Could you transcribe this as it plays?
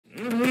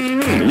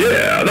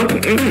Yeah.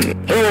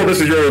 Hello, this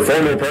is your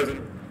formal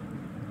president.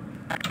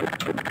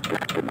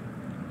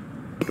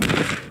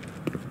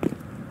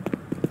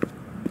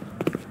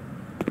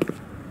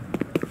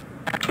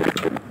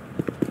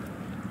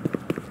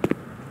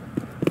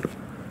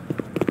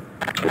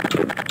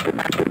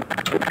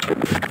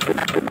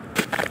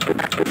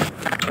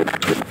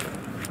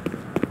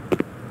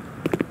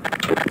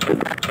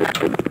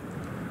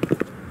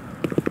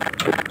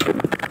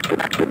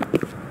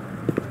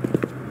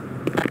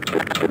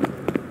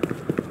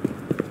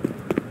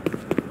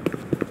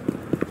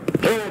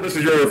 This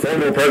is your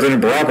former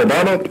President Barack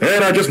Obama,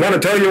 and I just want to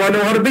tell you I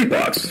know how to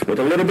beatbox with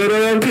a little bit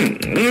of. This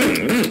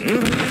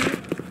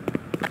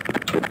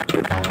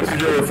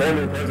is your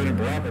former President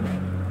Barack Obama.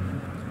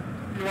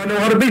 I know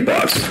how to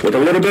beatbox with a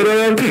little bit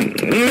of.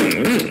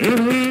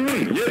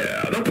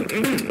 Yeah.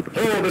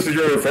 Hello, this is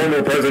your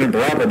former President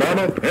Barack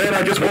Obama, and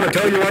I just want to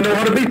tell you I know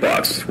how to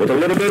beatbox with a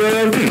little bit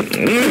of.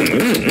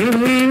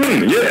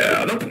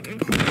 Yeah.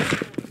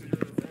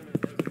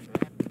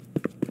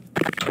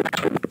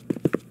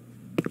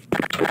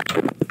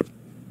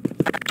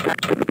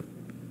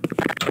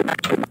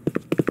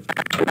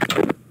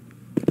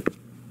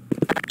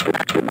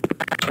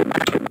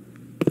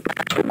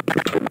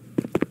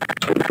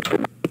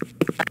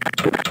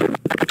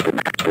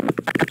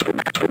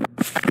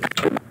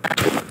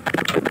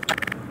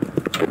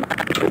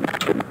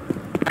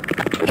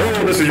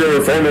 This is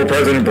your former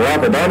President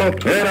Barack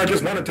Obama, and I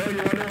just want to tell you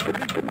I know how to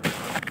beatbox.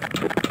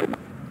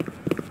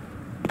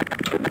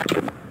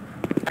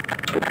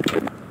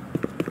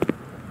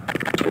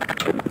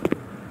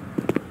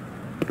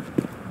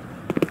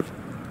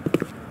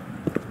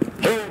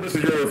 Hello, this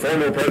is your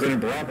former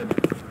President Barack Obama.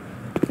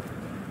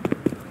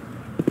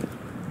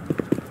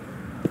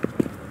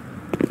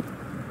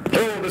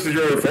 Hello, this is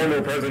your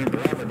former President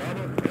Barack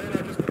Obama, and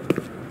I just.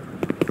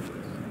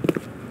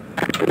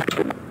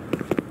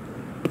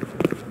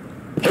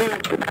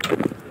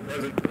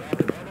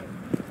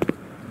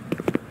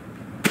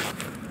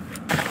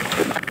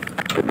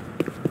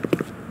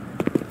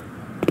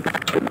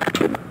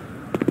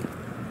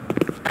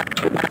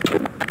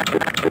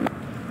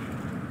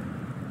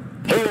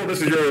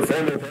 This is your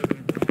former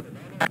president.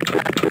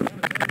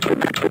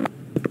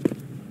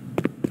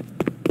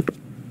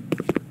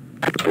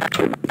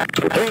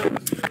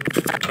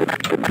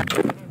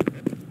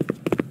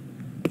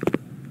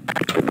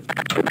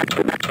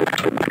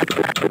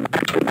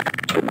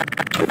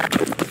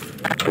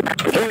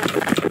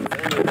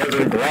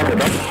 President Barack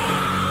Obama.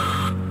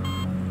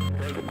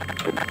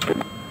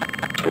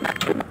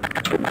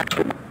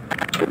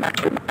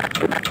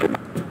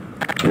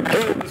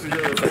 This is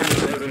your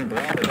former President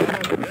Barack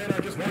Obama, and I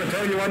just want to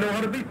tell you I know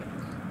how to beat.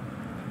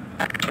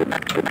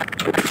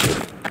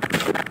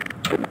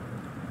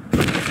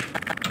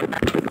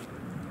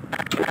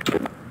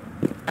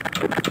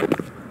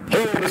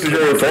 Hello, this is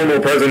your former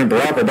President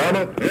Barack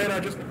Obama, and I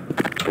just.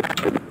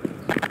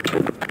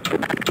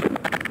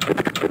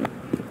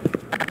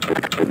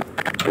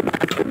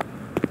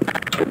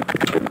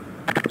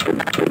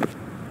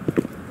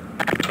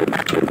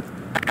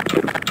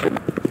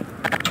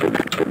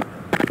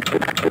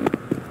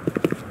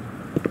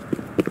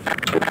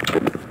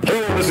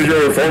 This is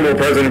your former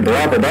President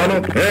Barack Obama,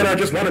 and I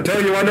just want to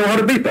tell you I know how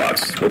to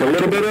beatbox with a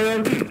little bit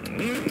of.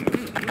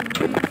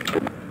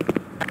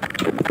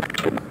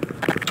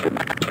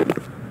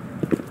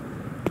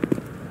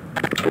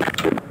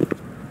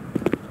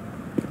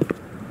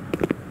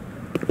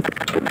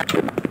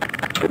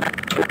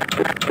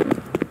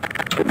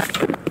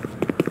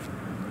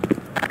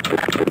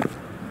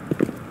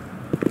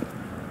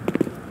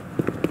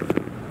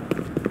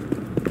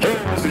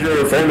 This is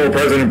your former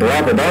President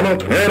Barack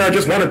Obama, and I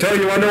just want to tell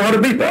you I know how to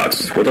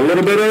beatbox with a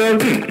little bit of.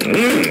 This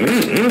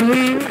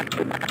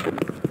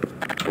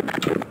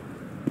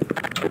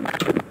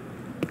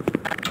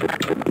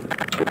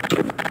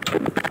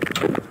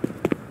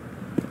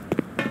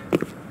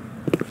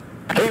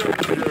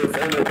is your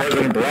former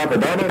President Barack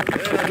Obama,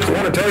 and I just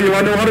want to tell you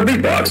I know how to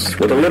beatbox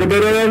with a little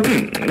bit of.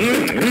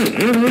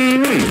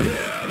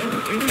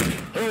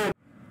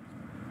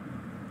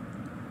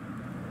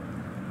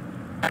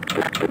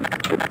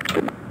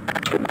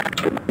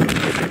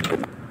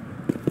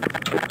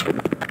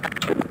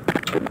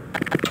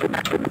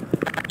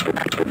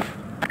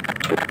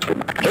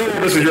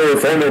 This is your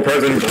former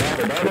President Barack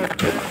Obama.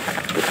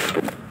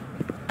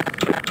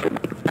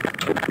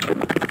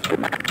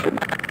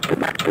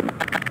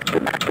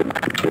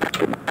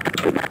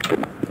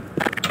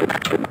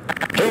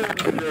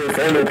 This is your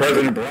former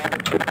President Barack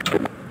Obama.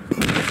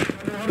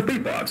 I know how to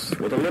beatbox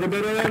with a little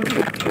bit of.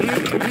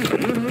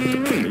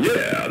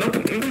 Yeah.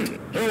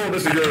 Hello,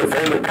 this is your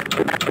former.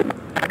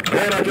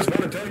 And I just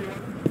want to tell you.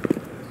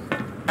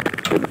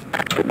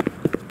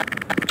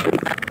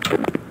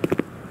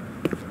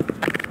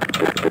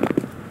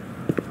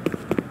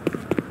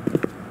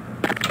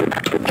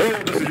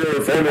 This is your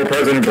former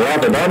President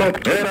Barack Obama,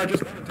 and I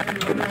just want to tell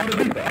you I know how to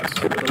beatbox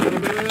with a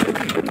little bit of.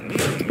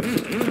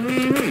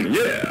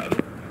 Yeah.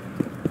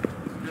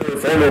 Your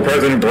former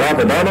President Barack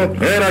Obama,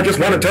 and I just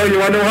want to tell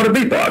you I know how to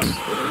beatbox with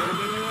a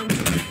little bit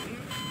of.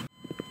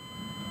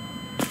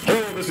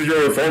 This is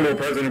your former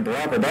President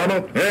Barack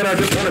Obama, and I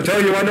just want to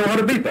tell you I know how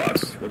to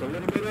beatbox with a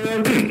little bit of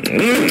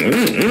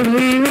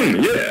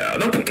yeah.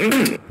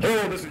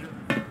 Oh, this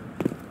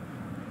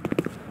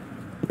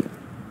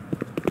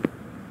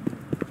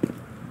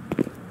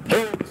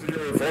is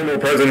your former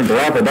President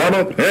Barack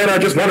Obama, and I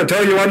just want to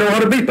tell you I know how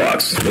to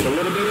beatbox with a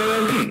little bit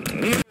of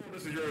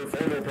this is your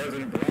former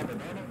President Barack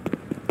Obama.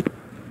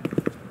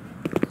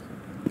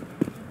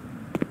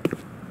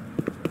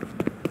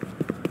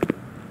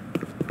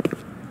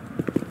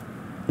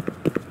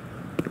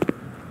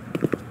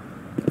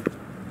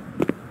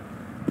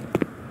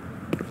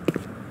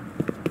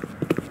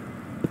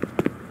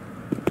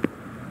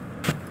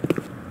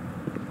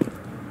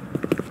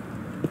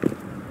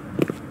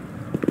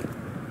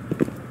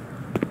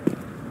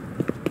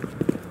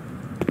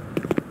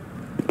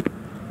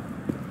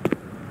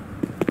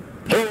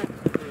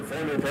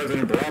 Former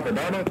President Barack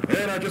Obama,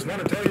 and I just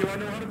want to tell you I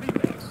know how to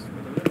beatbox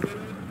with a little bit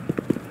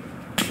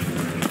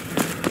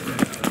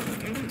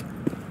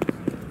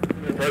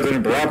of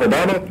President Barack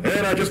Obama,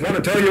 and I just want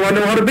to tell you I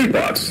know how to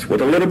beatbox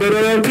with a little bit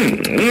of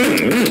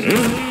yeah.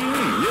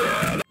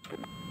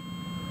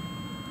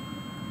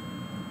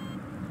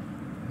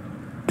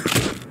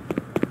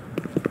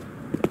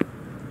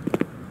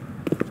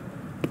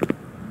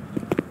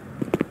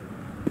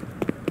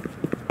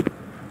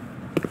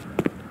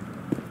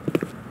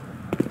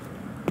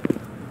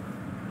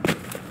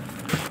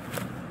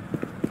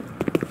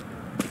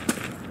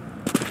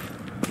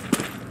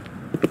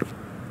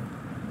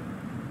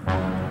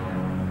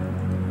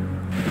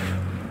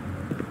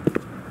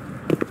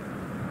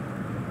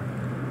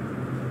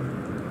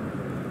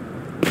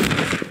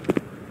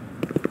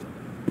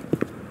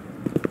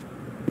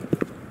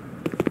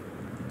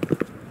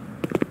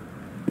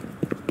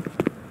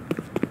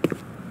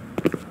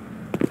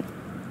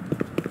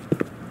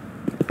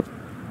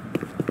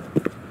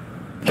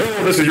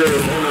 This is your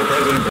former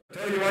president. I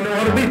tell you I know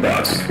how to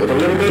beatbox with a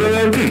little bit of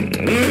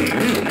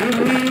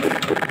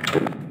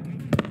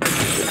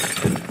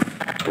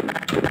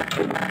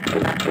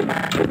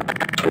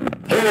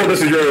hello,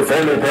 this is your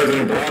former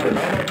president Barack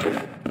Obama.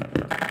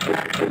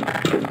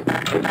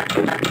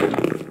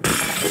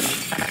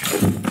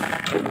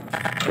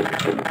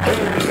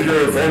 Hello, this is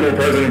your former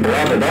president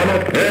Barack Obama,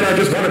 and I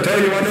just want to tell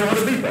you I know how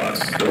to beatbox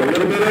with a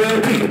little bit of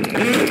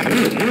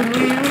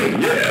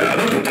yeah.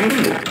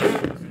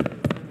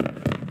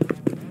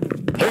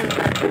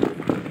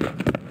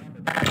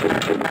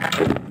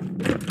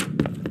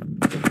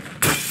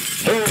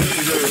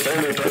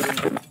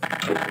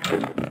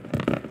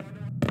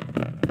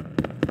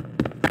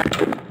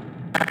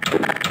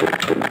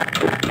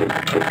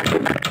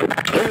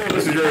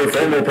 This is your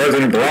former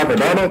President Barack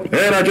Obama,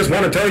 and I just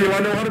want to tell you I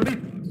know how to beat.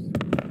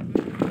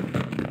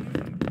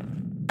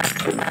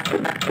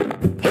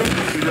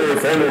 This is your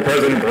former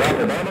President Barack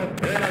Obama,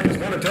 and I just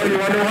want to tell you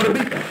I know how to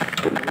beat.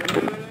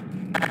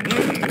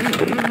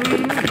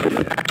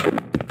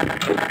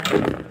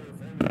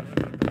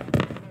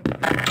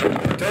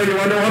 Tell you I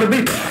know how to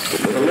beat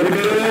with a little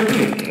bit of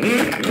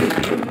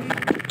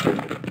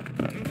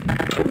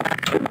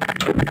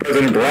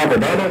President Barack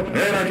Obama,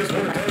 and I just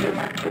want to tell you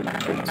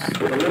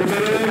with a little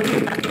bit of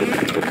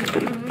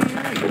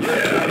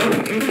yeah.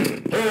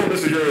 Oh,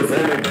 this is your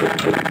former,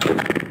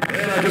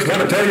 and I just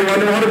want to tell you I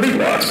know how to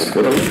beatbox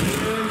with a little.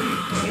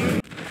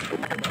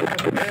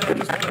 And I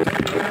just want to tell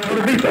you I know how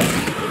to beatbox with a little bit of.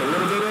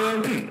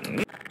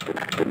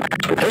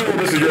 Oh,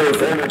 this is your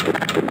former.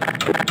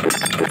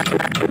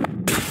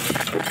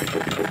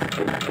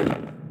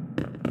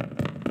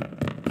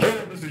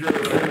 This is your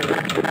former,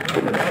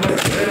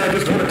 and I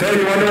just want to tell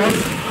you I know how.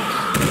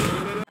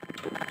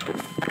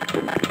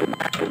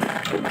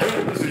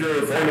 This is your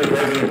former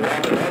President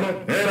Barack Obama,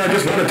 and I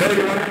just want to tell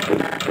you I know.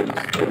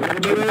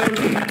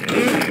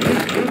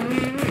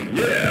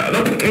 Yeah.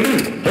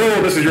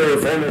 Oh, this is your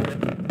former.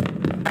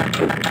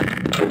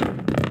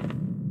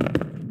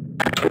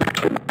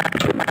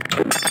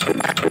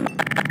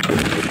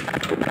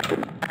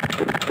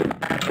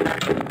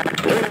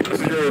 Oh, this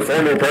is your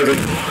former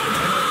president,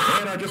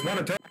 and I just want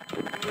to tell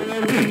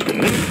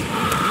you.